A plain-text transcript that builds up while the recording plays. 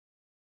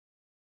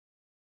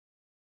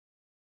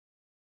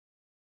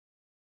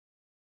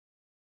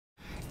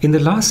In the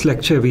last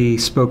lecture, we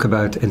spoke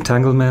about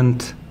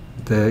entanglement,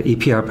 the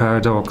EPR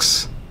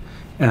paradox,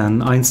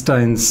 and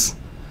Einstein's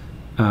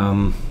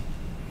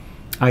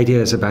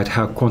ideas about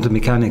how quantum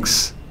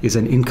mechanics is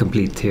an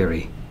incomplete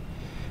theory.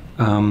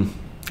 In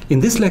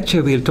this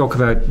lecture, we'll talk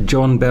about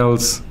John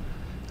Bell's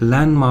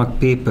landmark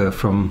paper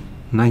from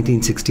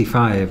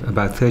 1965,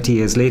 about 30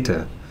 years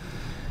later,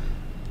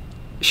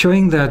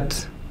 showing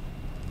that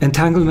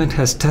entanglement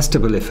has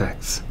testable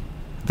effects,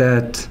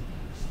 that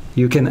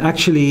you can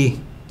actually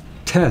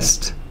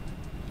test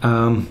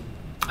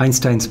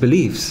Einstein's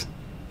beliefs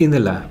in the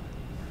lab.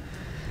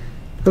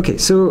 Okay,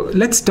 so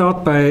let's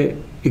start by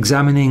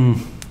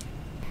examining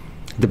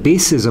the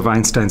basis of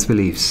Einstein's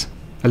beliefs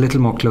a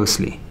little more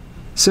closely.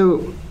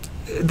 So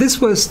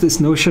this was this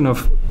notion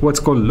of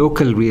what's called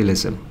local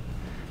realism,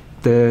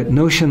 the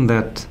notion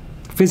that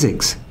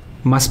physics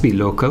must be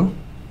local.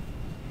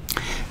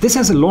 This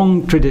has a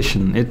long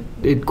tradition.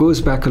 It goes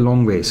back a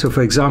long way. So,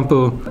 for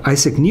example,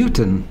 Isaac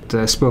Newton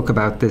spoke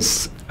about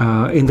this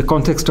in the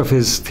context of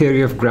his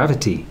theory of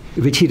gravity,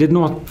 which he did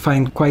not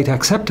find quite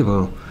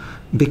acceptable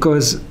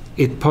because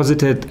it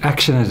posited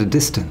action at a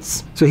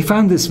distance. So he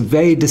found this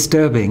very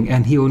disturbing,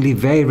 and he only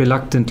very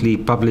reluctantly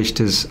published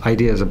his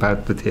ideas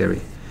about the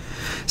theory.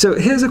 So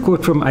here's a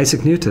quote from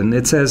Isaac Newton.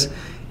 It says,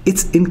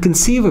 "It's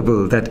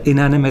inconceivable that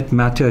inanimate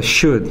matter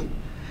should,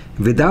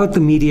 without the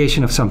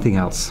mediation of something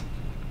else,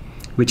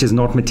 which is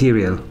not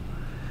material,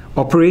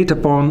 operate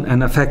upon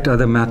and affect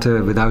other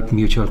matter without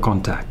mutual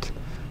contact."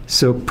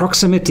 So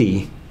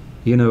proximity,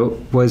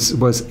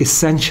 was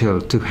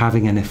essential to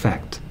having an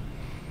effect.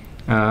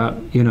 A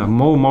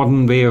more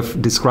modern way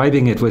of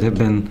describing it would have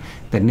been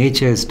that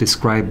nature is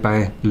described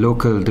by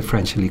local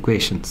differential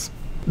equations.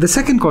 The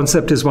second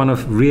concept is one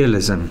of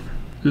realism.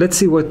 Let's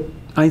see what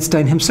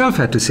Einstein himself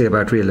had to say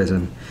about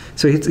realism.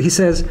 So he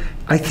says,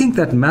 "I think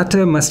that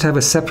matter must have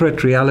a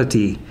separate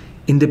reality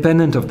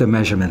independent of the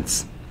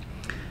measurements.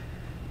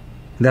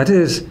 That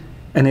is,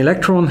 an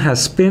electron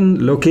has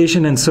spin,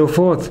 location, and so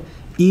forth,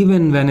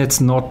 even when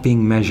it's not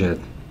being measured.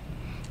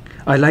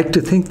 I like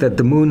to think that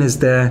the moon is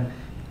there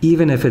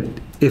even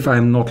if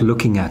I'm not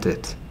looking at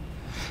it."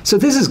 So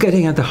this is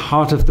getting at the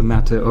heart of the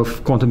matter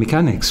of quantum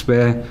mechanics,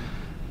 where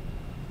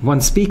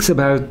one speaks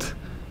about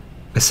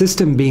a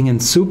system being in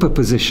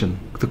superposition,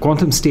 the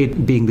quantum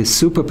state being the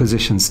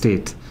superposition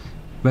state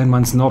when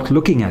one's not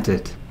looking at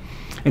it.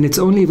 And it's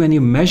only when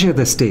you measure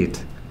the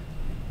state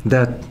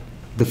that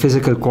the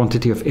physical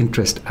quantity of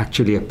interest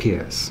actually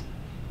appears.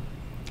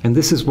 And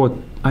this is what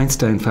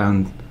Einstein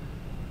found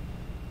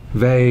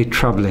very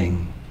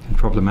troubling and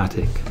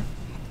problematic.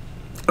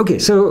 Okay,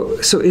 so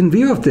in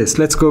view of this,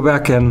 let's go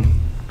back and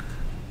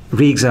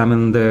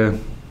re-examine the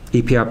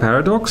EPR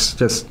paradox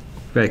just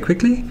very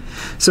quickly.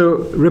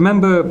 So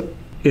remember,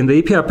 in the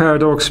EPR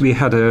paradox, we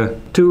had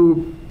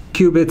two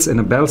qubits in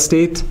a Bell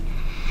state.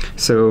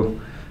 So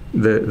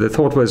the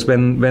thought was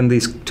when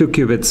these two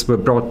qubits were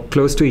brought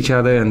close to each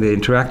other and they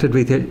interacted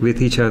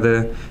with each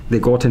other, they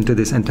got into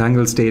this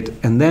entangled state.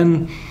 And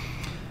then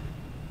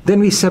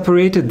we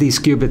separated these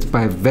qubits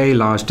by a very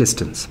large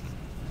distance.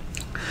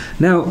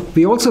 Now,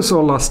 we also saw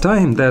last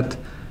time that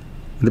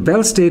the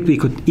Bell state we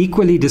could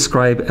equally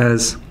describe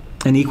as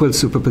an equal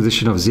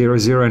superposition of 0,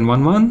 0, and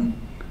 1, 1,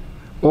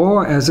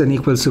 or as an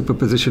equal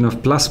superposition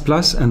of plus,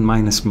 plus, and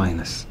minus,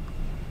 minus.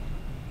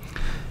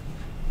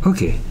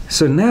 Okay,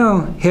 so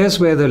now here's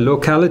where the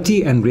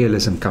locality and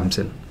realism comes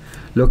in.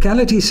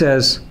 Locality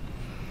says,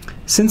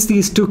 since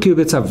these two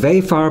qubits are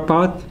very far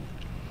apart,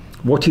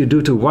 what you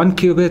do to one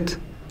qubit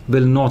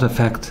will not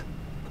affect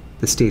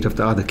the state of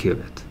the other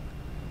qubit,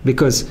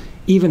 because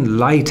even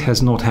light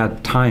has not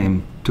had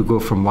time to go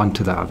from one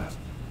to the other.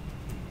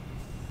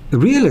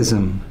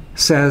 Realism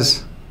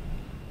says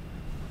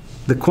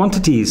the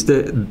quantities,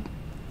 there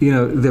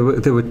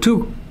were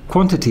two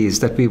quantities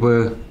that we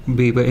were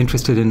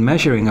interested in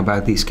measuring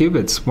about these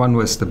qubits. One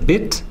was the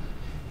bit,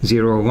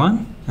 0 or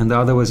 1, and the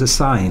other was a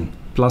sign,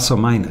 plus or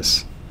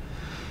minus.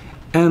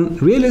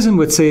 And realism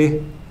would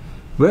say,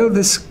 well,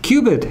 this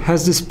qubit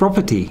has this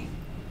property,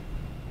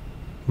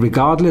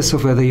 regardless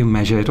of whether you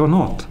measure it or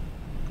not.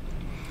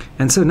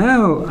 And so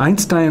now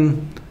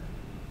Einstein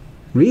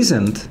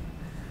reasoned,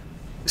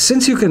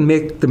 since you can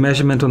make the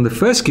measurement on the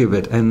first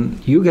qubit and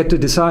you get to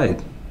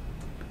decide,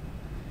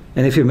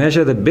 and if you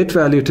measure the bit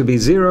value to be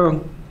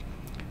 0,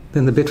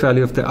 then the bit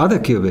value of the other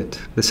qubit,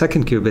 the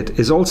second qubit,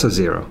 is also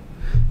 0.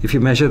 If you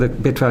measure the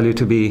bit value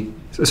to be,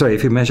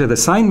 if you measure the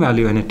sign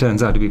value and it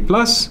turns out to be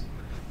plus,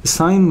 the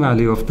sign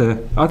value of the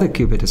other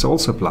qubit is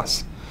also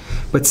plus.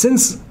 But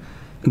since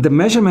the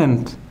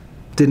measurement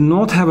did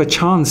not have a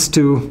chance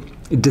to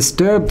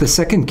disturb the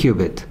second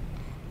qubit,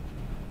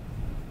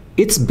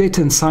 its bit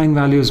and sign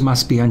values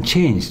must be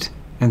unchanged.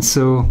 And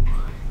so,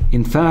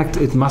 in fact,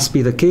 it must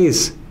be the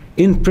case,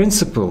 in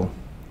principle,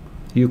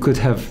 you could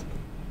have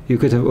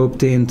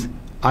obtained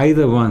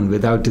either one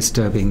without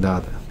disturbing the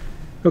other.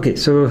 Okay,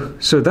 so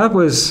that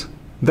was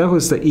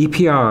the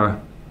EPR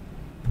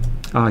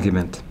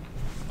argument.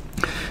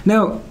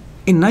 Now,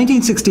 in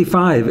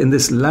 1965, in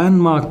this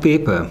landmark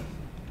paper,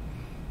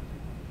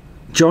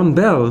 John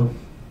Bell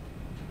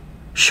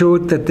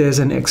showed that there's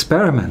an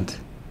experiment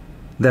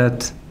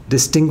that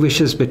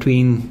distinguishes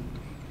between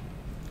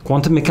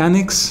quantum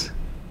mechanics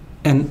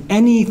and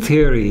any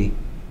theory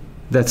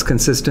that's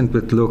consistent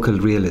with local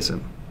realism.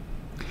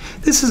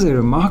 This is a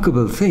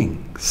remarkable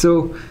thing.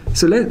 So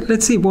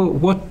let's see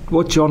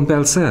what John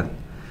Bell said.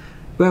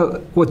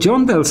 Well, what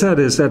John Bell said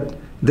is that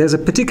there's a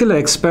particular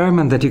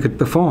experiment that you could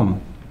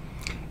perform,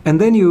 and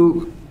then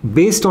you,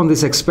 based on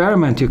this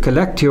experiment, you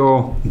collect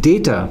your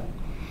data,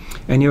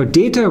 and your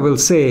data will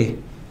say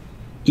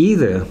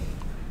either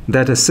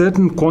that a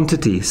certain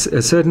quantity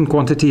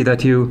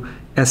that you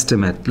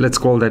estimate, let's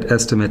call that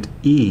estimate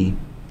E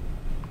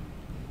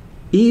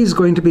is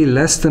going to be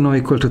less than or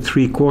equal to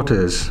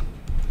 3/4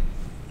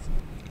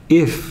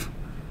 if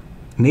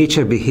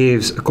nature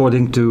behaves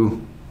according to,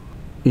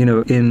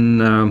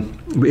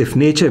 if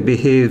nature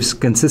behaves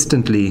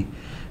consistently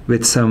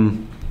with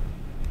some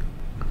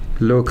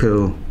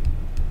local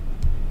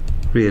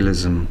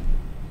realism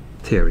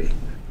theory.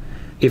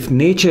 If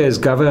nature is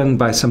governed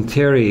by some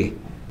theory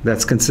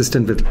that's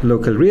consistent with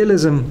local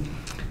realism,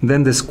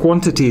 then this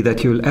quantity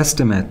that you'll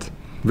estimate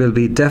will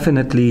be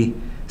definitely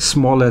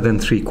smaller than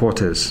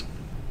 3/4.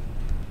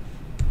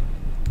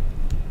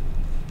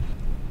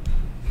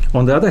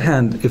 On the other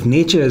hand, if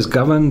nature is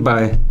governed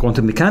by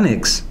quantum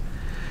mechanics,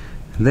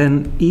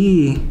 then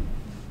E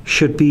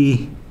should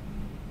be,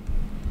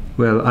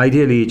 well,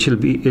 ideally it'll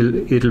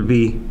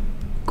be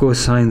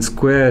cosine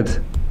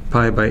squared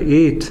pi by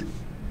 8,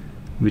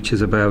 which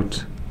is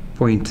about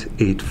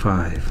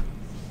 0.85.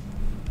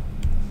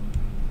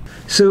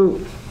 So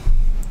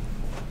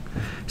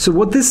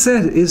what this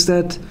said is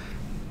that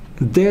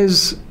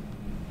there's,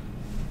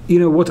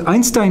 what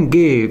Einstein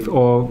gave,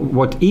 or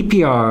what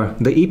EPR,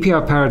 the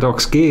EPR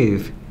paradox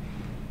gave,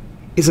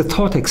 is a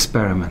thought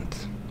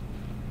experiment.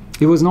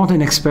 It was not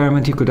an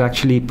experiment you could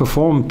actually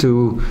perform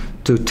to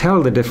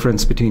tell the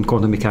difference between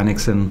quantum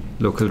mechanics and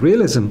local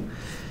realism.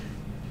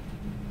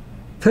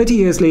 30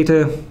 years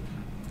later,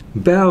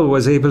 Bell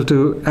was able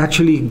to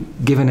actually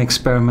give an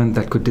experiment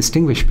that could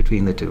distinguish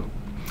between the two.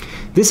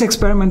 This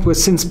experiment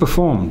was since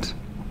performed,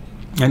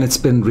 and it's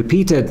been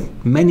repeated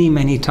many,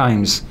 many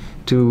times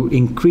to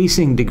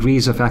increasing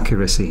degrees of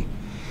accuracy.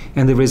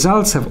 And the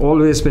results have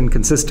always been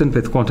consistent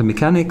with quantum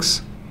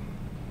mechanics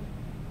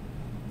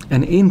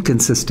and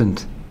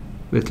inconsistent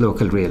with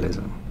local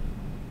realism.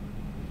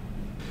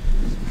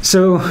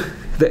 So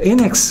the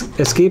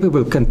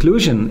inescapable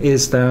conclusion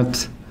is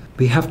that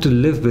we have to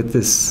live with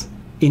this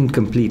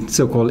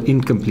so-called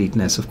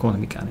incompleteness of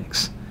quantum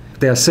mechanics.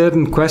 There are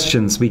certain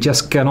questions we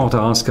just cannot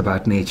ask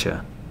about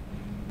nature.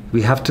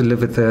 We have to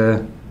live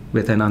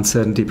with an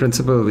uncertainty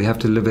principle. We have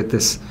to live with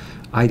this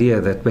idea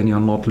that when you're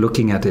not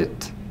looking at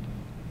it,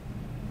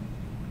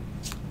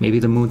 maybe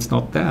the moon's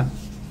not there.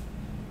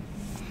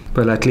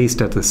 Well, at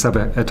least at the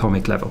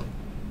subatomic level.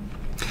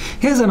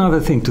 Here's another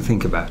thing to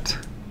think about.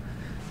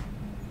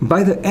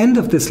 By the end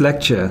of this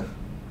lecture,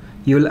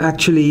 you'll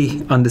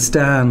actually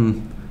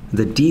understand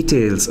the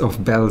details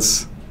of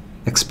Bell's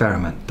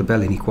experiment, the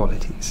Bell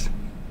inequalities.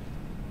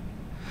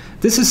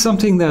 This is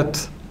something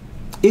that,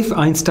 if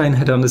Einstein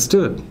had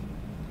understood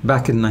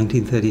back in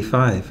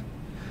 1935,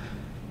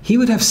 he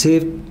would have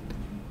saved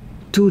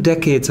 2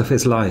 decades of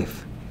his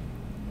life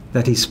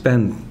that he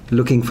spent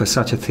looking for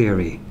such a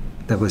theory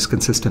that was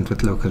consistent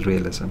with local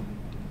realism.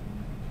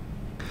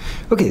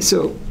 Okay,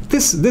 so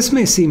this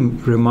may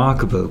seem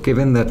remarkable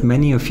given that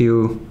many of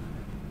you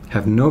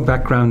have no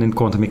background in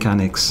quantum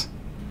mechanics,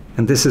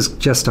 and this is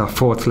just our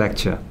 4th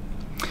lecture.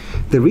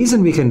 The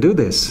reason we can do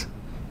this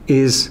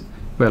is,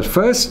 well,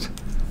 first,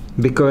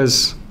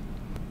 because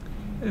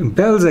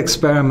Bell's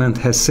experiment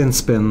has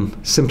since been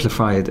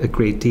simplified a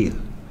great deal.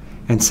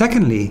 And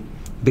secondly,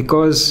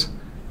 because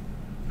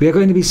we are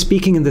going to be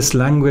speaking in this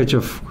language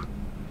of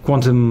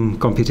quantum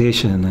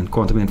computation and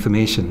quantum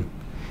information.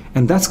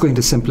 And that's going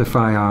to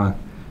simplify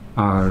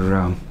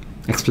our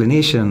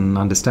explanation,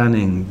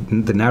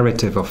 understanding, the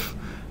narrative of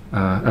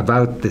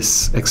about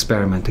this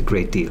experiment a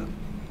great deal.